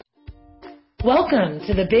Welcome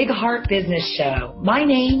to the Big Heart Business Show. My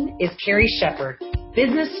name is Carrie Shepard,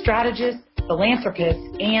 business strategist, philanthropist,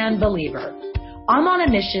 and believer. I'm on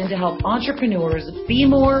a mission to help entrepreneurs be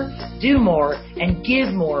more, do more, and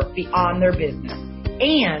give more beyond their business,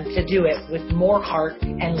 and to do it with more heart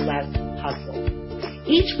and less hustle.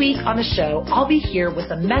 Each week on the show, I'll be here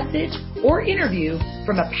with a message or interview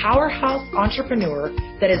from a powerhouse entrepreneur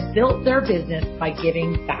that has built their business by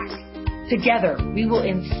giving back. Together, we will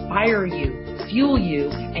inspire you, fuel you,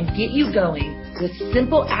 and get you going with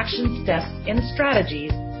simple action steps and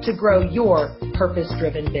strategies to grow your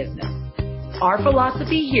purpose-driven business. Our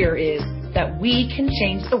philosophy here is that we can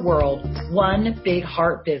change the world one big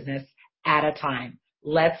heart business at a time.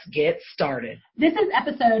 Let's get started. This is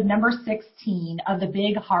episode number 16 of the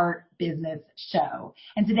Big Heart Business Show.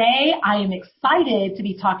 And today I am excited to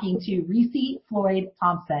be talking to Reese Floyd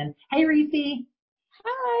Thompson. Hey, Reese.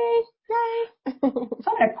 Hi. Yay. So I'm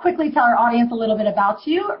going to quickly tell our audience a little bit about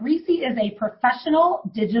you. Reese is a professional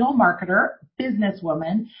digital marketer,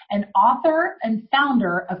 businesswoman, and author and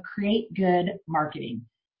founder of Create Good Marketing.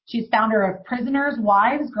 She's founder of Prisoners,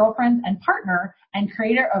 Wives, Girlfriends, and Partner, and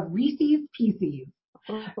creator of Reese's PCs.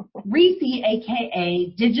 Reese,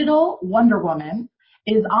 aka Digital Wonder Woman,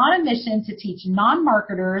 is on a mission to teach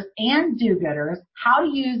non-marketers and do-gooders how to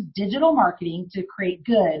use digital marketing to create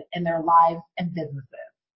good in their lives and businesses.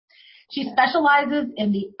 She specializes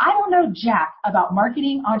in the I don't know jack about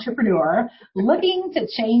marketing entrepreneur looking to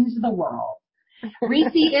change the world.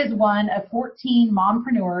 Reese is one of 14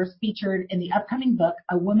 mompreneurs featured in the upcoming book,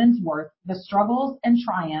 A Woman's Worth, The Struggles and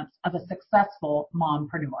Triumphs of a Successful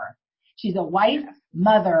Mompreneur. She's a wife,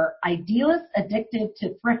 mother, idealist addicted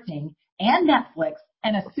to thrifting and Netflix,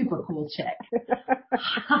 and a super cool chick.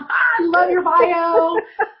 I love your bio.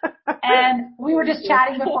 And we were just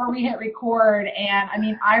chatting before we hit record, and I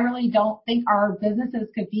mean, I really don't think our businesses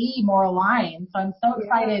could be more aligned. So I'm so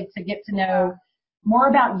excited to get to know more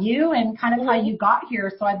about you and kind of how you got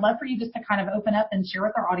here. So I'd love for you just to kind of open up and share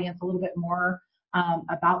with our audience a little bit more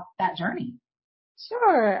about that journey.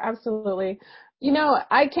 Sure, absolutely. You know,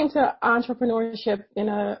 I came to entrepreneurship in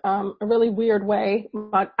a really weird way,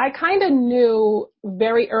 but I kind of knew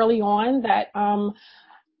very early on that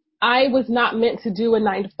I was not meant to do a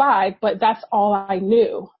 9-to-5, but that's all I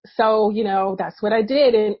knew. So, you know, that's what I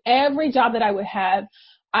did. And every job that I would have,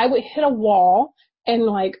 I would hit a wall and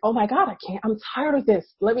like, oh my God, I'm tired of this.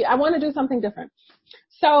 I want to do something different.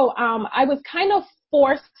 So I was kind of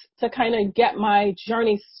forced to kind of get my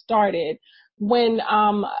journey started when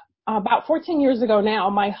about 14 years ago now,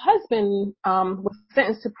 my husband was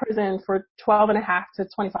sentenced to prison for 12 and a half to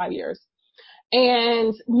 25 years.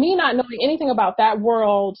 And me not knowing anything about that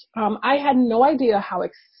world, I had no idea how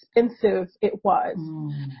expensive it was.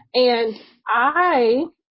 And I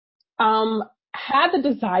had the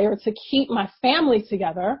desire to keep my family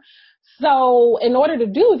together. So in order to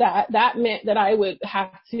do that, that meant that I would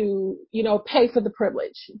have to, you know, pay for the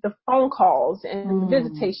privilege, the phone calls and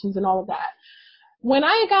visitations and all of that. When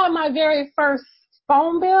I got my very first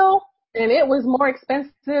phone bill and it was more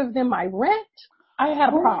expensive than my rent, I had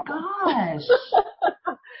a problem. Oh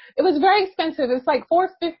gosh. It was very expensive. It's like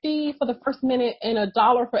 $4.50 for the first minute and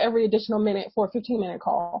 $1 for every additional minute for a 15-minute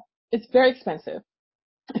call. It's very expensive.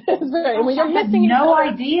 It's very, when you're missing no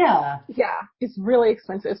idea. Yeah, it's really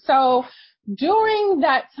expensive. So during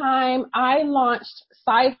that time, I launched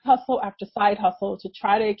side hustle after side hustle to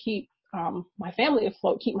try to keep my family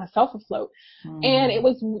afloat, keep myself afloat. And it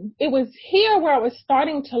was here where I was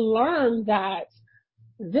starting to learn that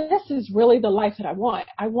this is really the life that I want.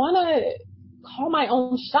 I want to call my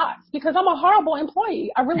own shots because I'm a horrible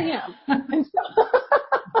employee. I really am. And so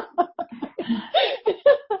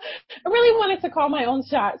I really wanted to call my own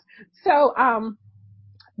shots. So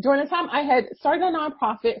during the time I had started a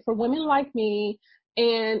nonprofit for women like me,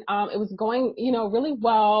 and it was going, you know, really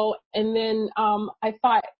well. And then I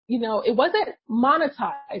thought, you know, it wasn't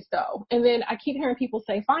monetized though. And then I keep hearing people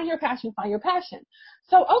say, find your passion, find your passion.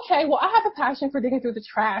 So, okay, well, I have a passion for digging through the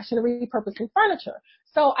trash and repurposing furniture.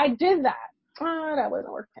 So I did that. That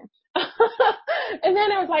wasn't working. And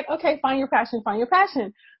then I was like, okay, find your passion, find your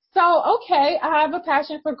passion. So, okay, I have a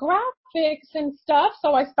passion for graphics and stuff.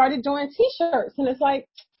 So I started doing t-shirts, and it's like,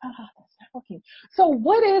 that's not working. So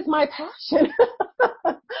what is my passion?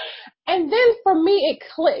 And then for me, it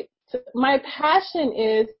clicked. My passion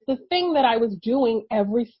is the thing that I was doing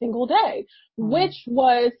every single day, which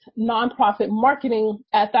was nonprofit marketing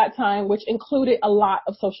at that time, which included a lot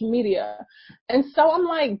of social media. And so I'm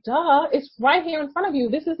like, duh, it's right here in front of you.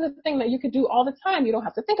 This is the thing that you could do all the time. You don't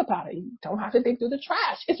have to think about it. You don't have to dig through the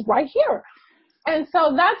trash. It's right here. And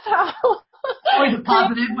so that's how. Always a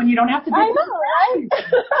positive when you don't have to dig I know, right?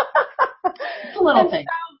 the little things.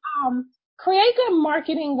 So, Create Good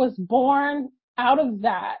Marketing was born out of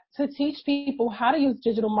that to teach people how to use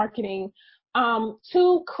digital marketing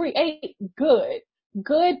to create good.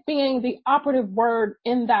 Good being the operative word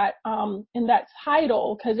in that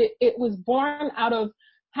title, because it was born out of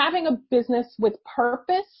having a business with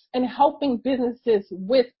purpose and helping businesses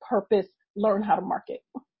with purpose learn how to market.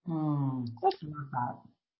 I love that.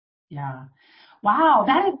 Yeah. Wow,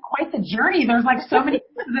 that is quite the journey. There's like so many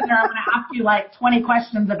pieces in there. I'm going to ask you like 20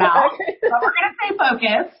 questions about, Okay. but we're going to stay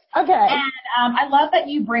focused. Okay. And I love that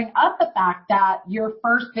you bring up the fact that your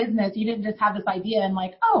first business, you didn't just have this idea and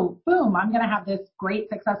like, oh, boom, I'm going to have this great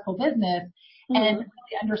successful business, and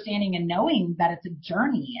really understanding and knowing that it's a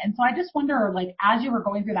journey. And so I just wonder, like, as you were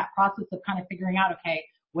going through that process of kind of figuring out, okay,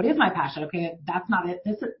 what is my passion? Okay, that's not it.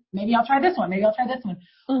 Maybe I'll try this one. Maybe I'll try this one.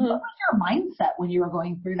 What was your mindset when you were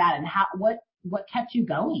going through that, and what kept you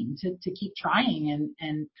going to keep trying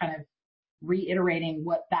and kind of reiterating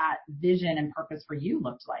what that vision and purpose for you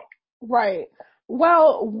looked like? Right.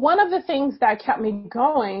 Well, one of the things that kept me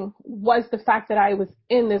going was the fact that I was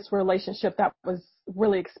in this relationship that was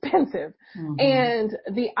really expensive. And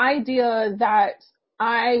the idea that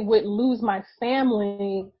I would lose my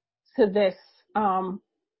family to this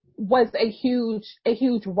was a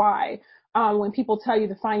huge why. When people tell you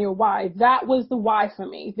to find your why, that was the why for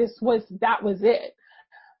me. That was it.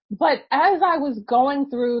 But as I was going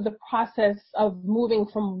through the process of moving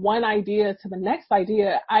from one idea to the next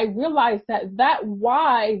idea, I realized that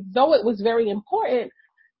why, though it was very important,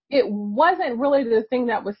 it wasn't really the thing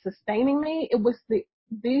that was sustaining me. It was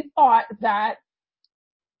the thought that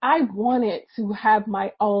I wanted to have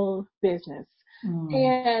my own business.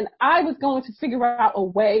 And I was going to figure out a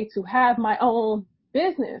way to have my own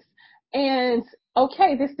business. And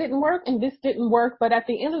okay, this didn't work and this didn't work. But at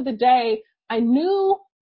the end of the day, I knew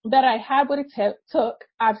that I had what it took.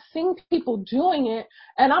 I've seen people doing it,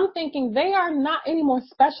 and I'm thinking they are not any more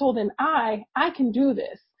special than I can do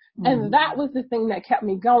this. And that was the thing that kept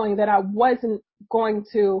me going, that I wasn't going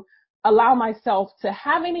to allow myself to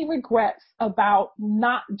have any regrets about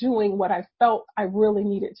not doing what I felt I really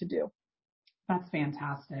needed to do. That's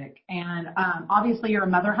fantastic. And obviously you're a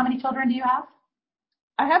mother. How many children do you have?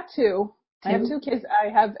 I have two. I have two kids. I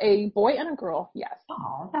have a boy and a girl. Yes.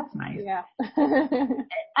 Oh, that's nice. Yeah. And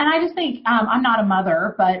I just think, I'm not a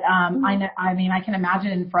mother, but I mean, I can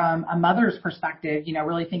imagine from a mother's perspective, you know,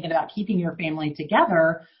 really thinking about keeping your family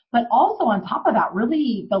together, but also on top of that,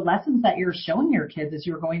 really the lessons that you're showing your kids as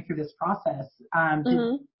you're going through this process.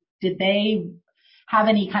 Did they have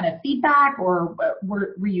any kind of feedback, or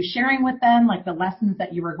were you sharing with them like the lessons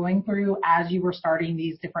that you were going through as you were starting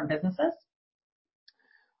these different businesses?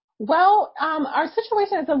 Well, our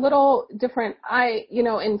situation is a little different.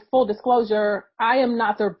 In full disclosure, I am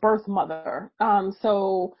not their birth mother.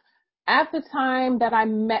 So at the time that I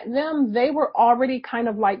met them, they were already kind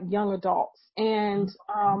of like young adults. And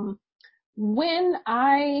when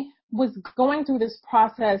I was going through this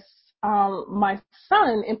process, my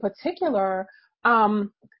son in particular,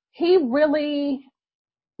 he really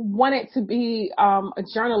wanted to be a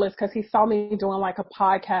journalist because he saw me doing like a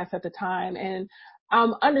podcast at the time, and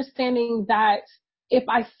understanding that if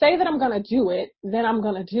I say that I'm going to do it, then I'm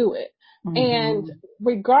going to do it. And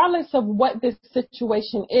regardless of what this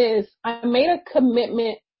situation is, I made a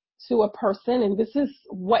commitment to a person, and this is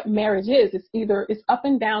what marriage is. It's up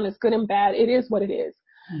and down, it's good and bad. It is what it is.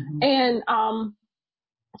 And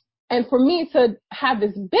for me to have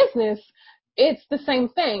this business, it's the same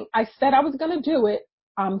thing. I said I was going to do it.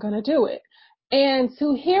 I'm going to do it. And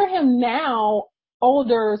to hear him now,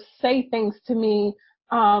 older, say things to me,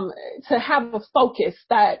 to have a focus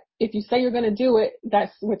that if you say you're going to do it,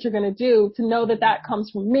 that's what you're going to do, to know that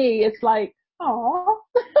comes from me, it's like, oh,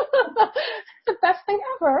 it's the best thing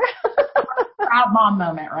ever. Proud mom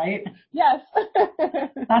moment, right? Yes.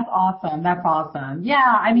 That's awesome. That's awesome.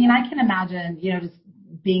 Yeah. I mean, I can imagine, you know, just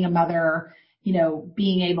being a mother, you know,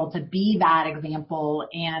 being able to be that example.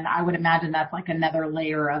 And I would imagine that's like another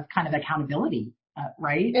layer of kind of accountability,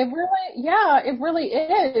 right? It really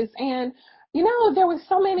is. And, you know, there was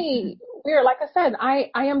so many weird, like I said,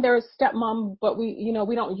 I am their stepmom, but we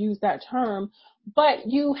don't use that term, but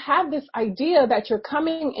you have this idea that you're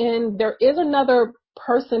coming in, there is another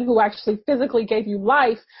person who actually physically gave you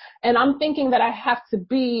life. And I'm thinking that I have to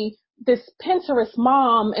be this Pinterest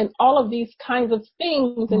mom and all of these kinds of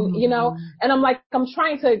things. And, you know, and I'm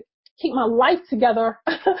trying to keep my life together.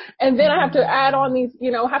 And then I have to add on these,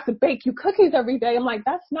 you know, have to bake you cookies every day. I'm like,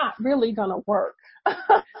 that's not really going to work.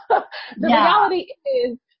 The reality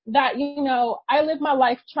is that, you know, I live my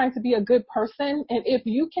life trying to be a good person. And if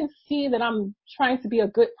you can see that I'm trying to be a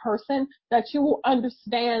good person, that you will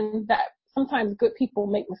understand that sometimes good people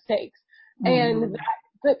make mistakes, and Mm-hmm. that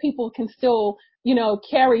good people can still,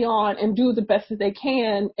 carry on and do the best that they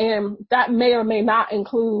can. And that may or may not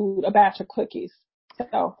include a batch of cookies.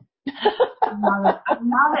 So. I love it. I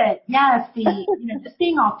love it. Yes, just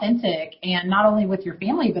being authentic, and not only with your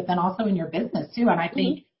family, but then also in your business too. And I Mhm.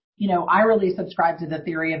 think, I really subscribe to the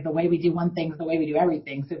theory of the way we do one thing is the way we do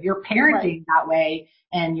everything. So if you're Right. parenting that way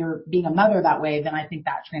and you're being a mother that way, then I think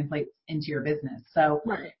that translates into your business. So,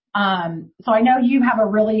 Right. so I know you have a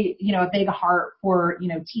really, a big heart for,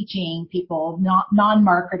 teaching people, not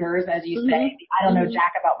non-marketers, as you say. Mhm. I don't know Mhm.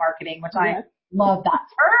 jack about marketing, which I Yes. love that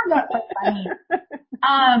term. That's so funny.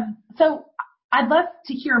 So I'd love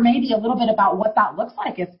to hear maybe a little bit about what that looks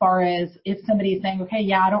like as far as if somebody is saying, okay,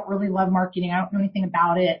 yeah, I don't really love marketing. I don't know anything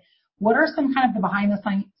about it. What are some kind of the behind the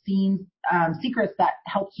scenes secrets that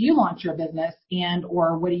helped you launch your business, and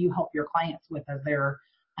or what do you help your clients with as they're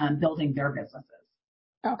building their businesses?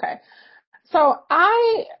 Okay. So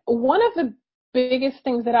one of the biggest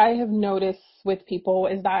things that I have noticed with people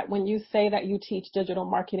is that when you say that you teach digital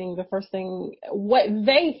marketing, the first thing, what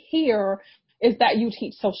they hear is that you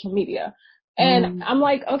teach social media. And Mm, I'm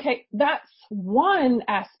like, okay, that's one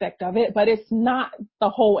aspect of it, but it's not the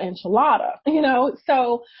whole enchilada,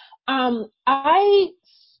 So, I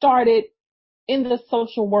started in the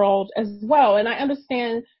social world as well. And I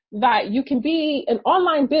understand that you can be an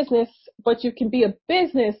online business, but you can be a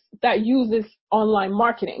business that uses online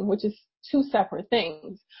marketing, which is two separate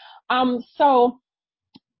things. So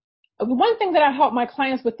one thing that I help my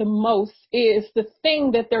clients with the most is the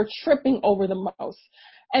thing that they're tripping over the most.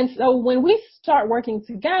 And so when we start working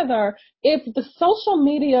together, if the social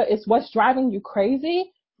media is what's driving you crazy,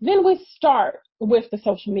 then we start with the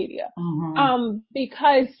social media. mm-hmm.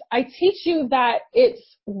 Because I teach you that it's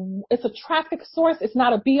a traffic source. It's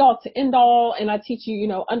not a be all to end all. And I teach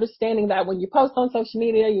you, understanding that when you post on social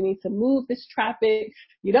media, you need to move this traffic.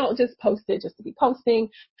 You don't just post it just to be posting.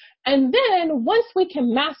 And then once we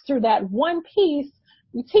can master that one piece,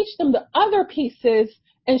 we teach them the other pieces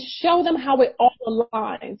and show them how it all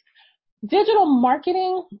aligns. Digital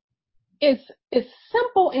marketing is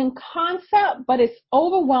simple in concept, but it's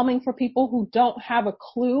overwhelming for people who don't have a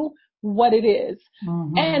clue what it is.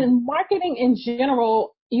 Mm-hmm. And marketing in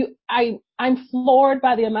general, I'm floored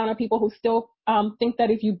by the amount of people who still think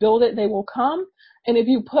that if you build it, they will come. And if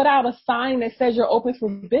you put out a sign that says you're open for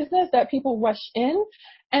business, that people rush in,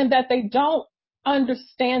 and that they don't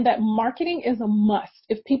understand that marketing is a must.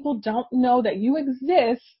 If people don't know that you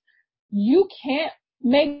exist, you can't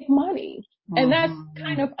make money. And that's Mm-hmm.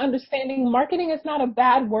 kind of understanding marketing is not a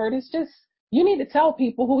bad word. It's just you need to tell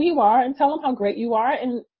people who you are and tell them how great you are,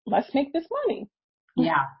 and let's make this money.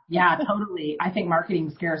 Yeah, yeah, totally. I think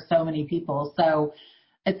marketing scares so many people. So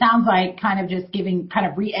it sounds like kind of just kind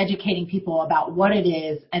of re-educating people about what it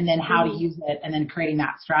is and then how to Mm-hmm. use it and then creating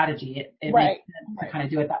that strategy. It makes Right. sense to Right. kind of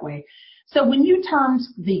do it that way. So when you termed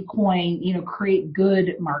the coin, create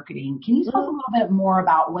good marketing, can you talk a Mm-hmm. little bit more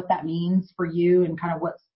about what that means for you and kind of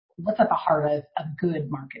what's at the heart of good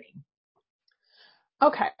marketing?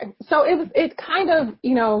 Okay. So it kind of,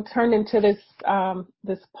 turned into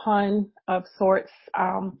this pun of sorts.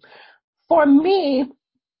 For me,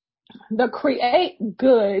 the create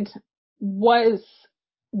good was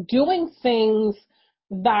doing things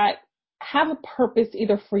that have a purpose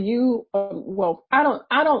either for you. Well, I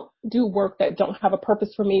don't do work that don't have a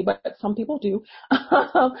purpose for me, but some people do.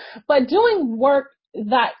 But doing work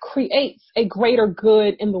that creates a greater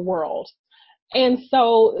good in the world. And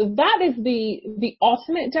so that is the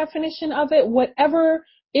ultimate definition of it. Whatever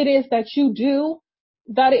it is that you do,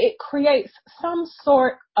 that it creates some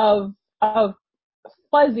sort of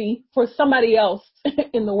fuzzy for somebody else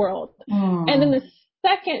in the world. And then Mm, the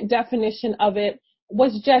second definition of it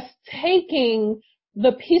was just taking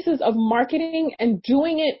the pieces of marketing and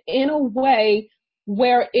doing it in a way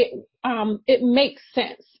where it makes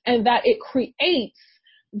sense, and that it creates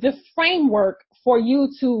the framework for you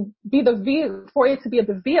to be for it to be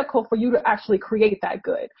the vehicle for you to actually create that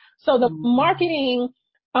good. So the mm. marketing,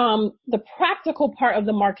 the practical part of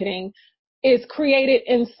the marketing is created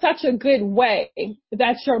in such a good way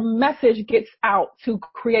that your message gets out to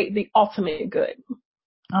create the ultimate good.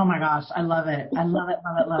 Oh my gosh, I love it. I love it,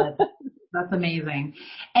 love it, love it. That's amazing.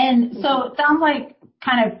 And so it sounds like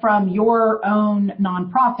kind of from your own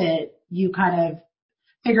nonprofit, you kind of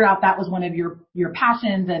figured out that was one of your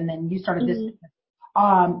passions, and then you started this.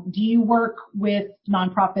 Mhm. Do you work with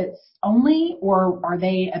nonprofits only, or are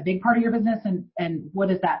they a big part of your business? And what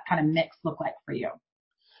does that kind of mix look like for you?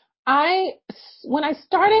 When I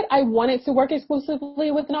started, I wanted to work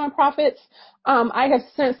exclusively with nonprofits. I have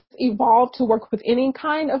since evolved to work with any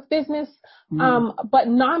kind of business. Mm. But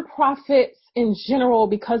nonprofits in general,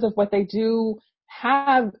 because of what they do,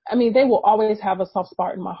 they will always have a soft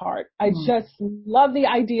spot in my heart. I Mm. just love the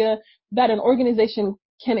idea that an organization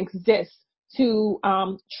can exist to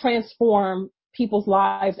transform people's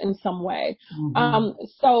lives in some way. Mm-hmm.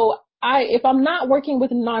 So if I'm not working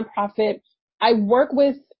with a nonprofit, I work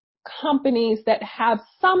with companies that have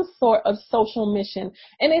some sort of social mission.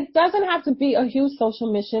 And it doesn't have to be a huge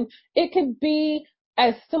social mission. It could be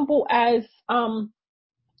as simple as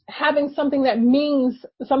having something that means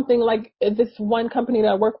something. Like this one company that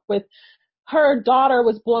I work with, her daughter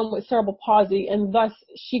was born with cerebral palsy, and thus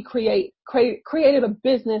she created a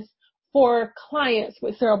business for clients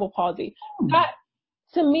with cerebral palsy. That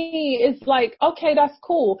to me is like, okay, that's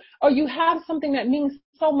cool. Or you have something that means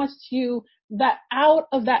so much to you that out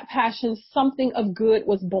of that passion, something of good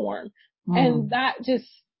was born. And Mm. that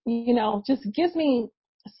just gives me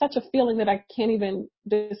such a feeling that I can't even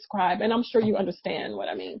describe. And I'm sure you understand what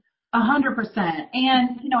I mean. 100%.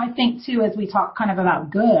 And, I think too, as we talk kind of about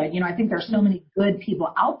good, I think there's so many good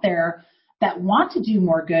people out there that want to do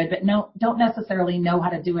more good, but don't necessarily know how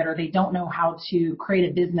to do it, or they don't know how to create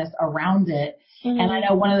a business around it. And I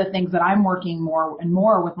know one of the things that I'm working more and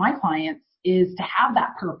more with my clients is to have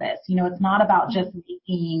that purpose. It's not about just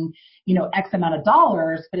making, X amount of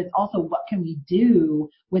dollars, but it's also what can we do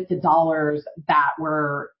with the dollars that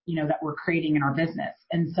we're creating in our business.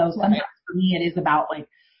 And so sometimes for me, it is about like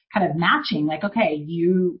kind of matching, like, okay,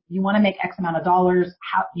 you want to make X amount of dollars.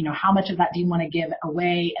 How much of that do you want to give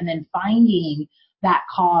away? And then finding that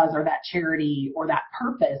cause or that charity or that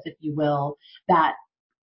purpose, if you will, that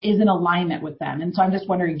is in alignment with them. And so I'm just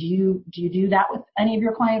wondering, do you do that with any of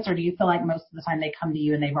your clients, or do you feel like most of the time they come to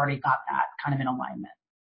you and they've already got that kind of in alignment?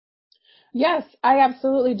 Yes, I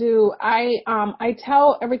absolutely do. I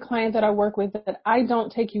tell every client that I work with that I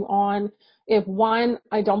don't take you on if, one,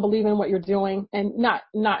 I don't believe in what you're doing, and not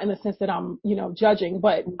in the sense that I'm, judging,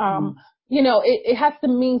 but Mm-hmm. it has to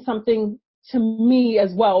mean something to me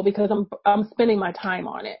as well, because I'm spending my time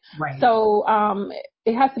on it. Right. So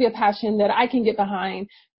it has to be a passion that I can get behind.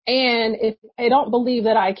 And if I don't believe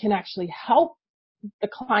that I can actually help the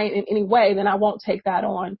client in any way, then I won't take that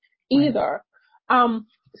on either. Right.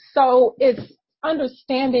 So it's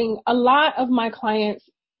understanding. A lot of my clients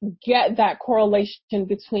get that correlation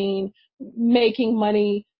between making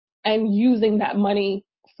money and using that money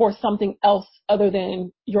for something else other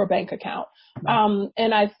than your bank account. Right.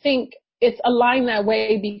 And I think it's aligned that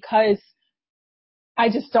way because I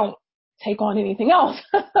just don't take on anything else.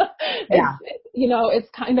 Yeah. It's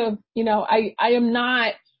kind of, I am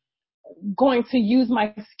not going to use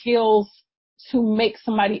my skills to make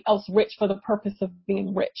somebody else rich for the purpose of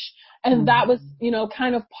being rich. And that was,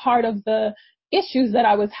 kind of part of the issues that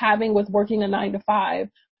I was having with working a 9 to 5.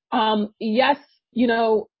 Yes,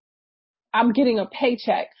 I'm getting a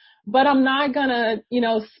paycheck, but I'm not gonna,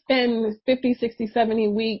 spend 50, 60, 70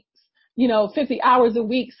 weeks, 50 hours a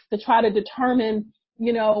week to try to determine,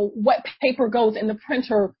 what paper goes in the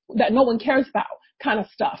printer that no one cares about kind of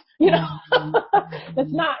stuff,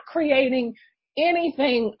 It's not creating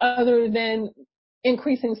anything other than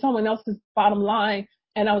increasing someone else's bottom line.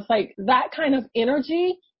 And I was like, that kind of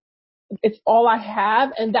energy, it's all I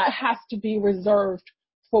have, and that has to be reserved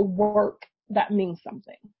for work that means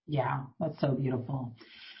something. Yeah, that's so beautiful.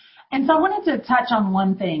 And so I wanted to touch on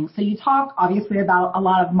one thing. So you talk obviously about a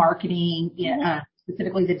lot of marketing,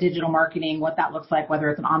 specifically the digital marketing, what that looks like, whether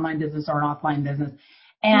it's an online business or an offline business.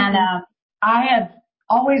 And I have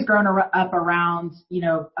always grown up around,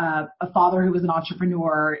 a father who was an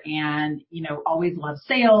entrepreneur and, always loved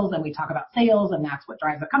sales. And we talk about sales, and that's what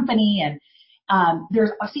drives a company. And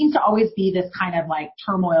there seems to always be this kind of like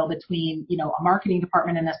turmoil between, a marketing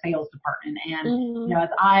department and a sales department. And, as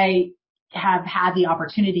I have had the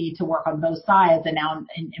opportunity to work on both sides, and now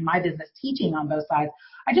in my business teaching on both sides,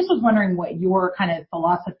 I just was wondering what your kind of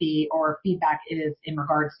philosophy or feedback is in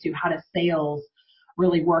regards to how does sales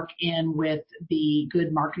really work in with the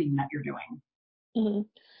good marketing that you're doing. Mm-hmm.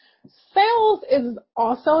 Sales is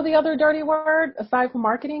also the other dirty word aside from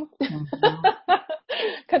marketing.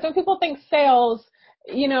 Because when people think sales,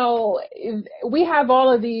 we have all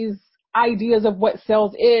of these ideas of what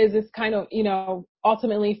sales is. It's kind of,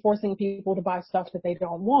 ultimately forcing people to buy stuff that they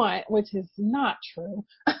don't want, which is not true.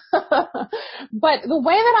 But the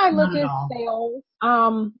way that I look at sales,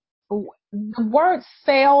 the word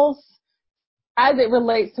sales, as it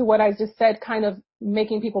relates to what I just said, kind of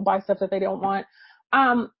making people buy stuff that they don't want,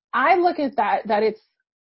 I look at that it's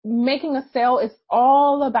making a sale is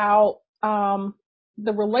all about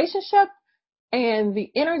the relationship and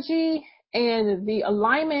the energy and the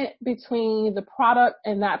alignment between the product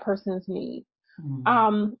and that person's need.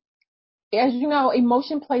 Mm-hmm. As you know,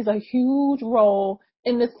 emotion plays a huge role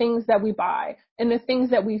in the things that we buy and the things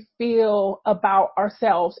that we feel about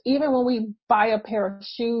ourselves. Even when we buy a pair of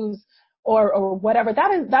shoes or whatever,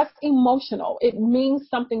 that's emotional. It means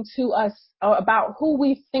something to us about who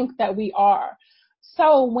we think that we are.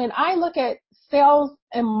 So when I look at sales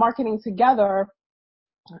and marketing together,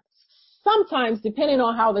 sometimes, depending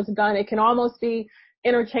on how it's done, it can almost be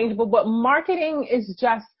interchangeable, but marketing is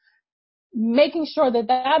just making sure that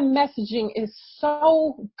messaging is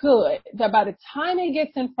so good that by the time it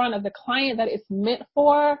gets in front of the client that it's meant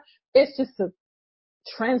for, it's just a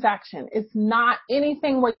transaction. It's not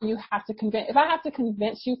anything where you have to convince. If I have to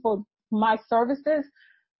convince you for my services,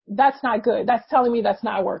 that's not good. That's telling me that's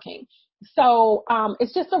not working. So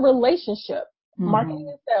it's just a relationship. Mm-hmm. Marketing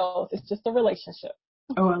and sales, it's just a relationship.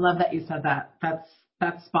 Oh, I love that you said that.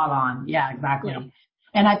 That's spot on. Yeah, exactly. Yeah.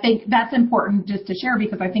 And I think that's important just to share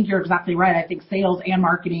because I think you're exactly right. I think sales and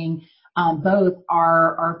marketing both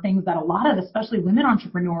are things that a lot of, especially women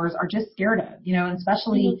entrepreneurs, are just scared of, and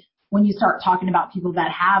especially mm-hmm. when you start talking about people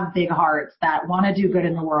that have big hearts, that want to do good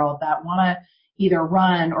in the world, that want to either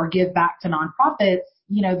run or give back to nonprofits,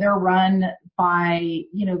 they're run by,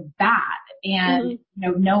 that. And,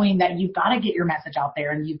 mm-hmm. Knowing that you've got to get your message out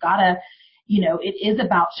there and you've got to, it is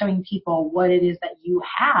about showing people what it is that you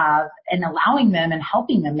have and allowing them and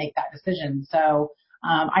helping them make that decision. So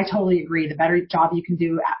I totally agree. The better job you can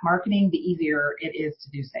do at marketing, the easier it is to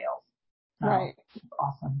do sales. So, right.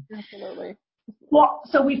 Awesome. Absolutely. Well,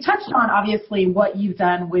 so we've touched on obviously what you've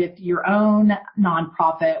done with your own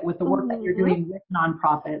nonprofit, with the work mm-hmm. that you're doing with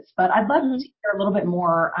nonprofits, but I'd love mm-hmm. to hear a little bit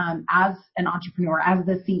more as an entrepreneur, as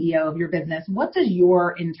the CEO of your business. What does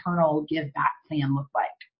your internal give back plan look like?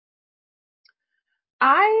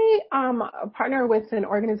 I partner with an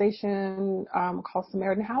organization called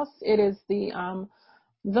Samaritan House. It is the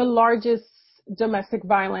largest domestic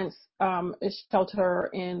violence shelter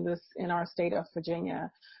in our state of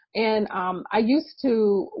Virginia. And I used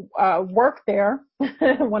to work there,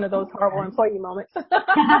 one of those horrible employee moments.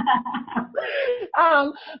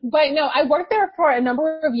 But no, I worked there for a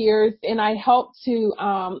number of years, and I helped to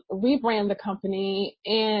rebrand the company.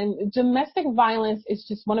 And domestic violence is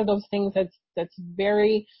just one of those things that's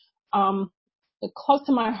very close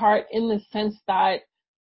to my heart, in the sense that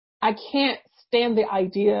I can't stand the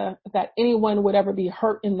idea that anyone would ever be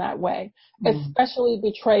hurt in that way, especially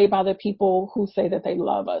betrayed by the people who say that they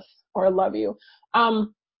love us or love you.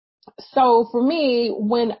 So for me,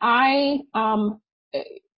 when I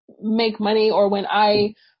make money or when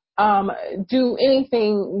I do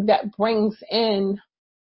anything that brings in,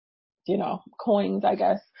 coins, I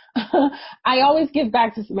guess, I always give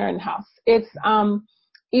back to Samaritan House. It's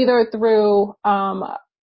either through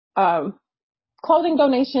clothing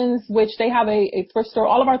donations, which they have a thrift store.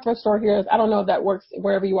 All of our thrift store here, I don't know if that works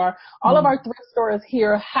wherever you are. All of our thrift stores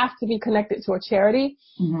here have to be connected to a charity.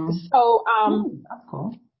 Mm-hmm. So, that's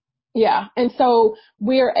cool. Yeah. And so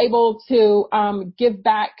we're able to give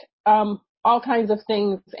back all kinds of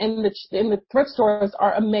things, and the thrift stores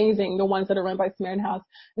are amazing, the ones that are run by Samaritan House.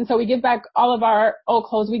 And so we give back all of our old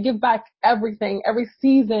clothes. We give back everything. Every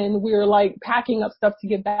season we're like packing up stuff to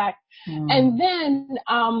give back. And then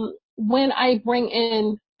when I bring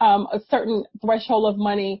in a certain threshold of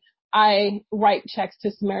money, I write checks to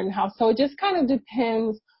Samaritan House. So it just kind of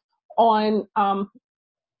depends on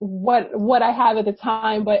what I have at the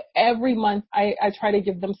time, but every month I try to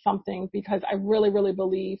give them something, because I really, really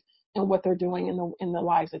believe in what they're doing in the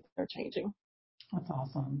lives that they're changing. That's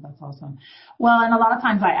awesome. That's awesome. Well, and a lot of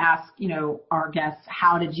times I ask, our guests,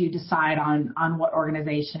 how did you decide on what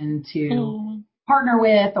organization to partner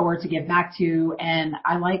with or to give back to? And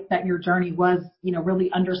I like that your journey was,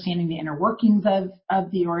 really understanding the inner workings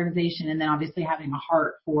of the organization, and then obviously having a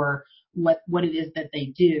heart for what it is that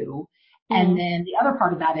they do. And then the other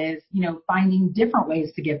part of that is, finding different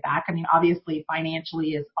ways to give back. I mean, obviously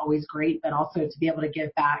financially is always great, but also to be able to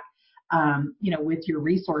give back, with your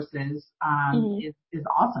resources, is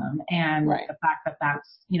awesome. And right. The fact that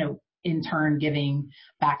that's, in turn giving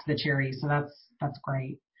back to the charity. So that's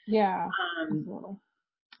great. Yeah.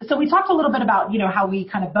 So we talked a little bit about, how we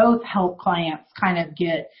kind of both help clients kind of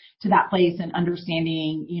get to that place and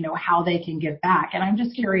understanding, how they can give back. And I'm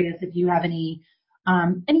just curious if you have any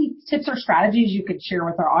tips or strategies you could share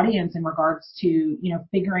with our audience in regards to,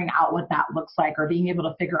 figuring out what that looks like, or being able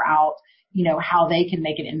to figure out, how they can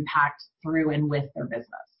make an impact through and with their business.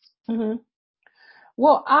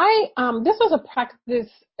 Well, this was a practice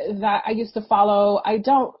that I used to follow. I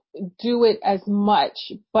don't do it as much,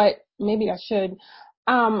 but maybe I should.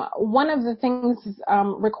 One of the things,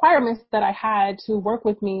 requirements that I had to work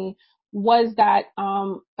with me was that,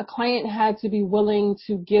 a client had to be willing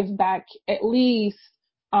to give back at least,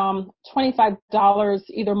 $25,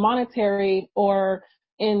 either monetary or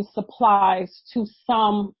in supplies, to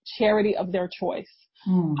some charity of their choice.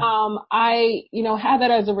 Mm. I, had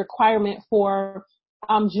that as a requirement for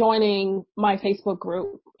joining my Facebook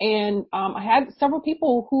group. And I had several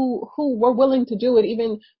people who were willing to do it,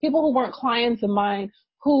 even people who weren't clients of mine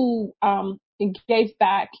who gave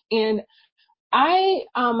back. And I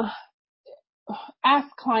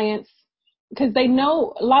ask clients, because they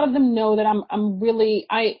know, a lot of them know that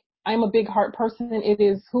I'm a big heart person. It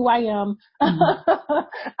is who I am. Mm.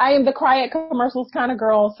 I am the cry at commercials kind of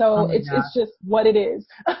girl. So it's just what it is.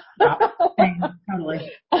 Yeah,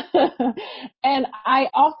 totally. And I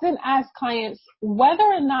often ask clients whether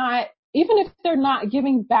or not, even if they're not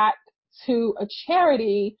giving back to a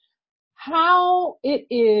charity, how it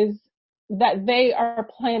is that they are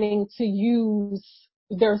planning to use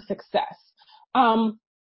their success.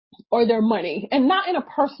 Or their money, and not in a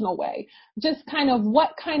personal way, just kind of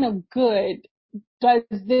what kind of good does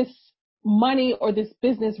this money or this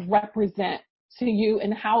business represent to you,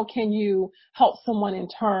 and how can you help someone in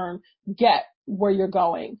turn get where you're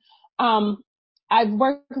going? I've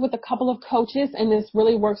worked with a couple of coaches, and this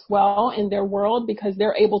really works well in their world because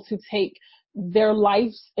they're able to take their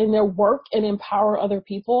lives and their work and empower other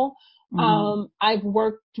people. Mm. I've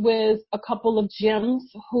worked with a couple of gyms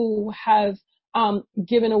who have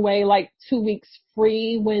given away like 2 weeks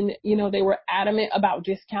free when, they were adamant about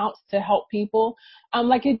discounts to help people.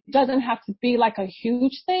 Like it doesn't have to be like a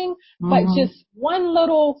huge thing, but just one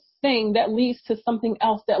little thing that leads to something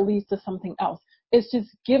else that leads to something else. It's just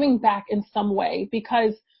giving back in some way,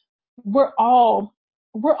 because we're all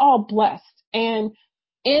blessed. And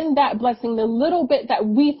in that blessing, the little bit that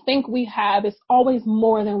we think we have is always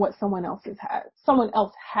more than what someone else has.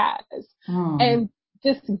 And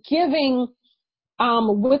just giving,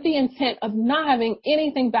 with the intent of not having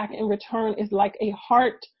anything back in return is like a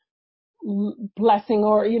heart blessing,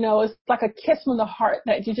 or, it's like a kiss from the heart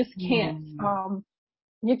that you just can't,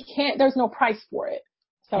 there's no price for it.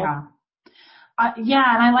 So. Yeah.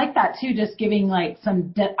 Yeah, and I like that too. Just giving like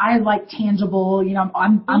I like tangible.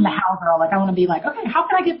 I'm the how girl. Like I want to be like, okay, how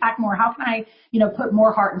can I get back more? How can I, put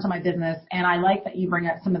more heart into my business? And I like that you bring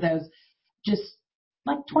up some of those, just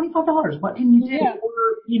like $25. What can you do? Yeah. Or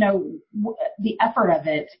the effort of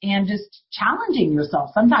it, and just challenging yourself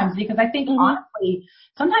sometimes, because I think honestly,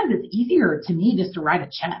 sometimes it's easier to me just to write a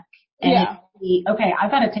check. And okay,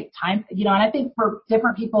 I've got to take time, and I think for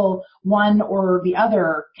different people, one or the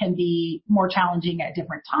other can be more challenging at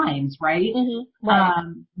different times, right? Right.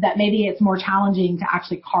 That maybe it's more challenging to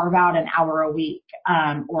actually carve out an hour a week,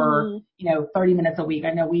 or, 30 minutes a week.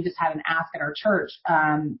 I know we just had an ask at our church,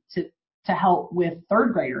 to help with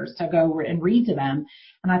third graders, to go and read to them.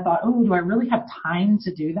 And I thought, oh, do I really have time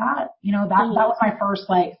to do that? That was my first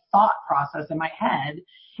thought process in my head.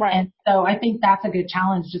 Right. And so I think that's a good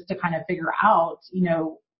challenge, just to kind of figure out,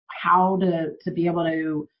 how to be able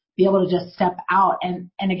to just step out.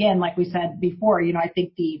 And again, like we said before, I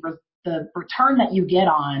think the return that you get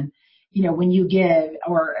on, when you give,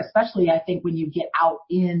 or especially I think when you get out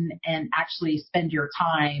in and actually spend your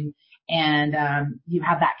time, and you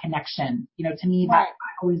have that connection, to me, that I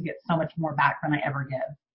always get so much more back than I ever give.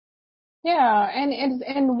 Yeah,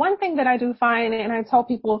 and one thing that I do find, and I tell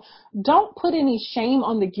people, don't put any shame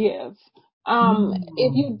on the give.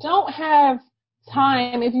 If you don't have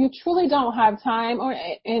time, if you truly don't have time,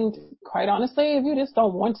 and quite honestly, if you just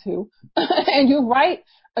don't want to, and you write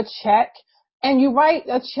a check,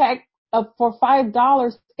 for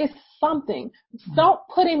 $5, it's something. Don't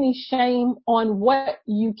put any shame on what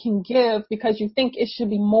you can give because you think it should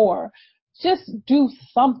be more. Just do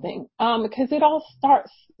something, because it all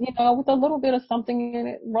starts, with a little bit of something, and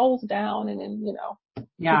it rolls down, and then,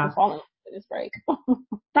 people fall in love with this break.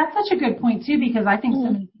 That's such a good point too, because I think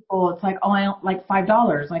so many people, it's like, oh, I don't like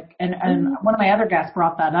 $5. And one of my other guests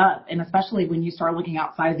brought that up, and especially when you start looking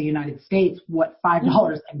outside of the United States, what $5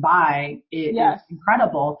 can buy is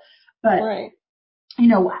incredible. But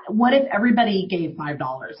what if everybody gave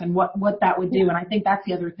 $5, and what that would do? And I think that's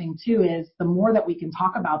the other thing too, is the more that we can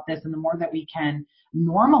talk about this, and the more that we can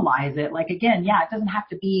normalize it. Like, again, it doesn't have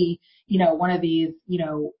to be, one of these,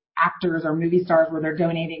 actors or movie stars where they're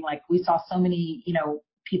donating. Like we saw so many,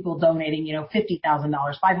 people donating, $50,000,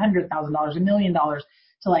 $500,000, $1 million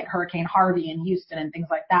to like Hurricane Harvey in Houston and things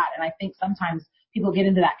like that. And I think sometimes people get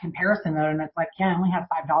into that comparison mode, and it's like, yeah, I only have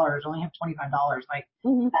 $5, I only have $25. Like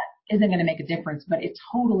that isn't going to make a difference, but it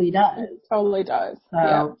totally does. It totally does.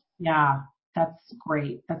 So yeah, that's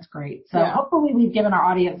great. That's great. So hopefully we've given our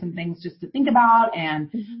audience some things just to think about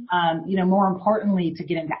and, more importantly, to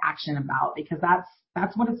get into action about, because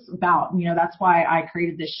that's what it's about. That's why I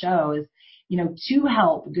created this show is, to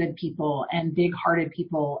help good people and big-hearted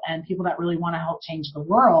people and people that really want to help change the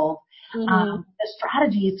world. The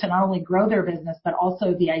strategies to not only grow their business, but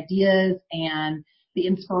also the ideas and the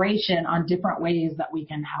inspiration on different ways that we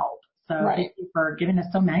can help. So thank you for giving us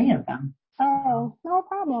so many of them. Oh, no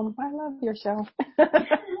problem. I love your show.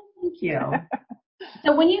 Thank you.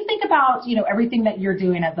 So when you think about, everything that you're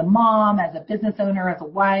doing as a mom, as a business owner, as a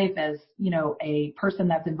wife, as, a person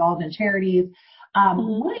that's involved in charities,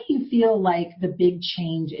 what do you feel like the big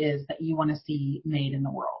change is that you want to see made in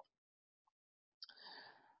the world?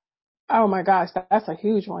 Oh my gosh, that's a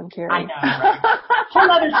huge one, Carrie. I know, right?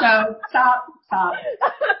 Whole other show. Stop.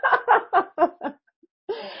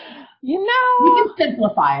 You can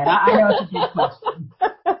simplify it. I know it's a big question.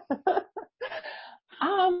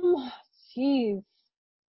 Geez.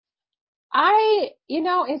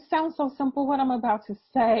 It sounds so simple what I'm about to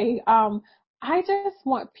say. I just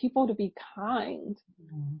want people to be kind.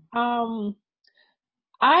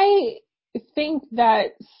 I think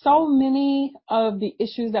that so many of the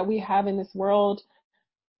issues that we have in this world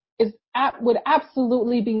would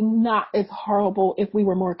absolutely be not as horrible if we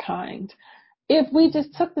were more kind. If we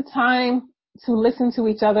just took the time to listen to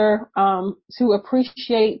each other, to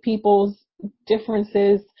appreciate people's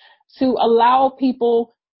differences, to allow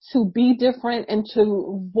people to be different and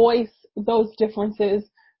to voice those differences,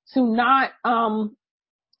 to not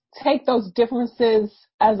take those differences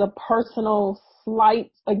as a personal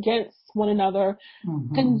slight against one another,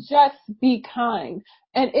 and just be kind.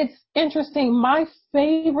 And it's interesting, my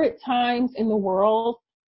favorite times in the world,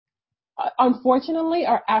 unfortunately,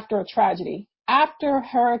 are after a tragedy, after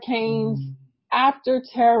hurricanes, after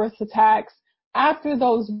terrorist attacks, after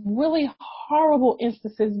those really horrible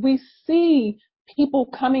instances. We see people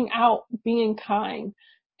coming out being kind.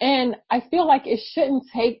 And I feel like it shouldn't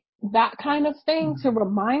take that kind of thing to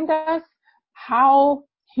remind us how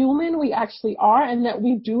human we actually are and that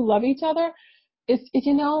we do love each other. Just,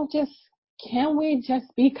 can we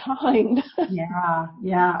just be kind?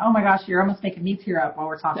 Yeah. Oh my gosh, you're almost making me tear up while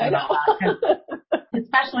we're talking about that.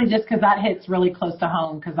 Especially just because that hits really close to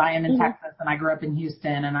home, because I am in Texas and I grew up in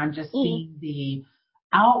Houston, and I'm just seeing the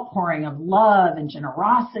outpouring of love and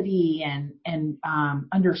generosity and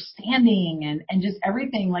understanding and just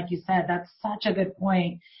everything. Like you said, that's such a good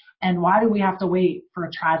point. And why do we have to wait for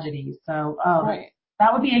a tragedy? So,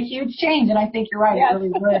 that would be a huge change. And I think you're right. Yes. It really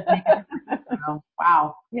would make a difference. So,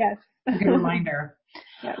 wow. Yes. A good reminder.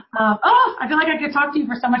 Yes. I feel like I could talk to you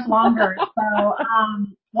for so much longer. So,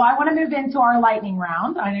 I want to move into our lightning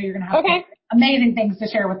round. I know you're going to have some amazing things to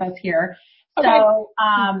share with us here. So,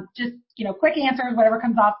 just, quick answers, whatever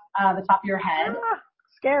comes off the top of your head.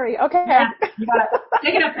 Scary. Okay. Yeah, you got to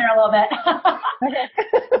take it up there a little bit.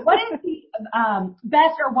 What is the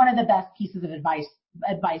best or one of the best pieces of advice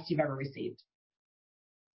you've ever received?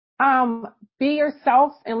 Be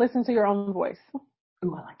yourself and listen to your own voice.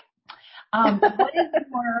 Ooh, I like it. What is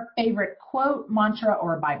your favorite quote, mantra,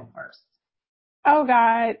 or Bible verse? Oh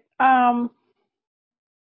God.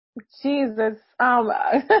 Jesus.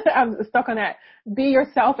 I'm stuck on that. Be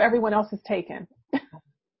yourself. Everyone else is taken.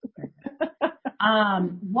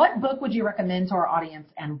 What book would you recommend to our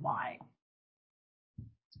audience and why?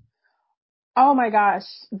 Oh my gosh.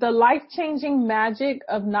 The Life-Changing Magic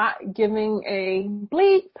of Not Giving a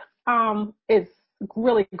Bleep, is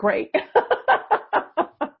really great.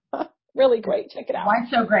 Really great. Check it out. Why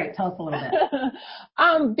it's so great? Tell us a little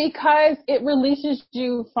bit. Because it releases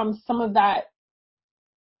you from some of that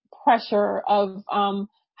pressure of,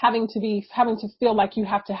 having to feel like you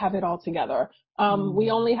have to have it all together.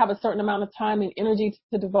 We only have a certain amount of time and energy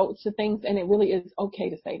to devote to things, and it really is okay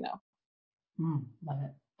to say no. Love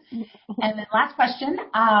it. And then last question,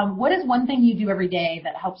 what is one thing you do every day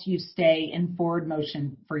that helps you stay in forward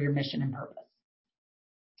motion for your mission and purpose?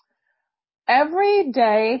 Every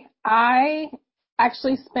day, I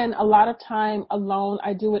actually spend a lot of time alone.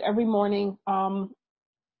 I do it every morning. I'm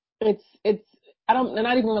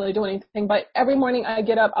not even really doing anything, but every morning I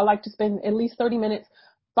get up, I like to spend at least 30 minutes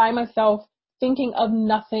by myself, thinking of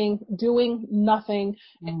nothing, doing nothing.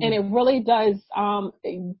 And it really does,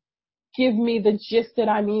 give me the gist that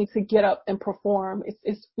I need to get up and perform.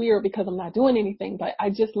 It's weird because I'm not doing anything, but I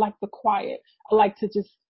just like the quiet. I like to just,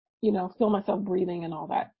 feel myself breathing and all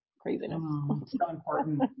that craziness. So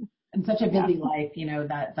important. In such a busy life,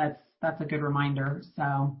 that's a good reminder.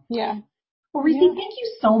 So yeah. Well, Reese, thank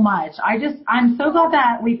you so much. I'm so glad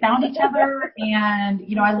that we found each other, and,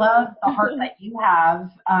 I love the heart that you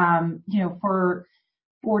have,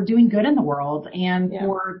 for doing good in the world and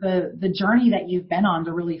for the journey that you've been on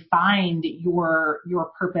to really find your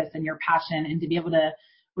purpose and your passion, and to be able to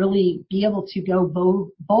really be able to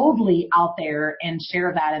go boldly out there and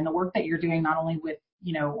share that, and the work that you're doing, not only with,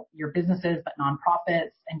 your businesses, but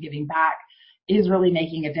nonprofits and giving back, is really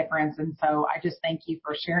making a difference. And so I just thank you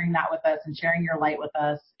for sharing that with us and sharing your light with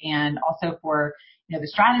us, and also for, the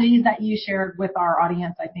strategies that you shared with our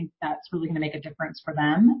audience. I think that's really going to make a difference for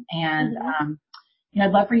them. And,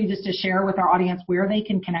 I'd love for you just to share with our audience where they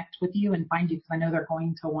can connect with you and find you, because I know they're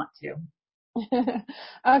going to want to.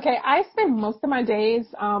 Okay. I spend most of my days,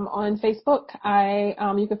 on Facebook.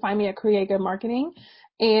 You can find me at Create Good Marketing.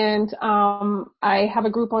 And I have a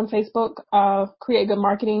group on Facebook, Create Good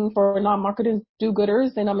Marketing for non-marketers,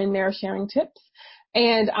 do-gooders, and I'm in there sharing tips.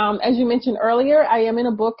 And as you mentioned earlier, I am in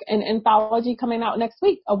a book, an anthology coming out next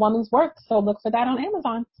week, A Woman's Work. So look for that on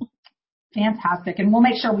Amazon. Fantastic. And we'll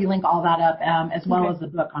make sure we link all that up, as well as the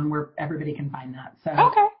book, on where everybody can find that. So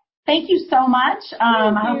thank you so much.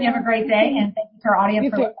 I hope you have a great day, and thank you to our audience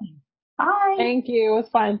for listening. Bye. Thank you. It was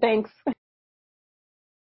fun. Thanks.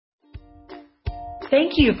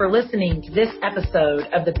 Thank you for listening to this episode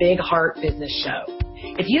of the Big Heart Business Show.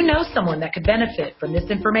 If you know someone that could benefit from this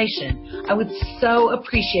information, I would so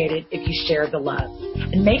appreciate it if you shared the love.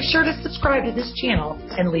 And make sure to subscribe to this channel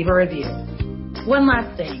and leave a review. One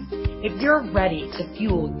last thing. If you're ready to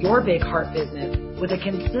fuel your Big Heart business with a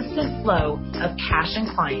consistent flow of cash and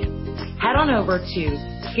clients, head on over to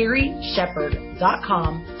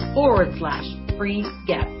carrieshepard.com/free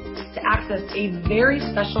gift to access a very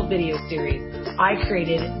special video series I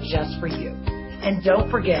created just for you. And don't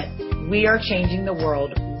forget, we are changing the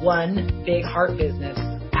world one Big Heart business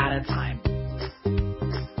at a time.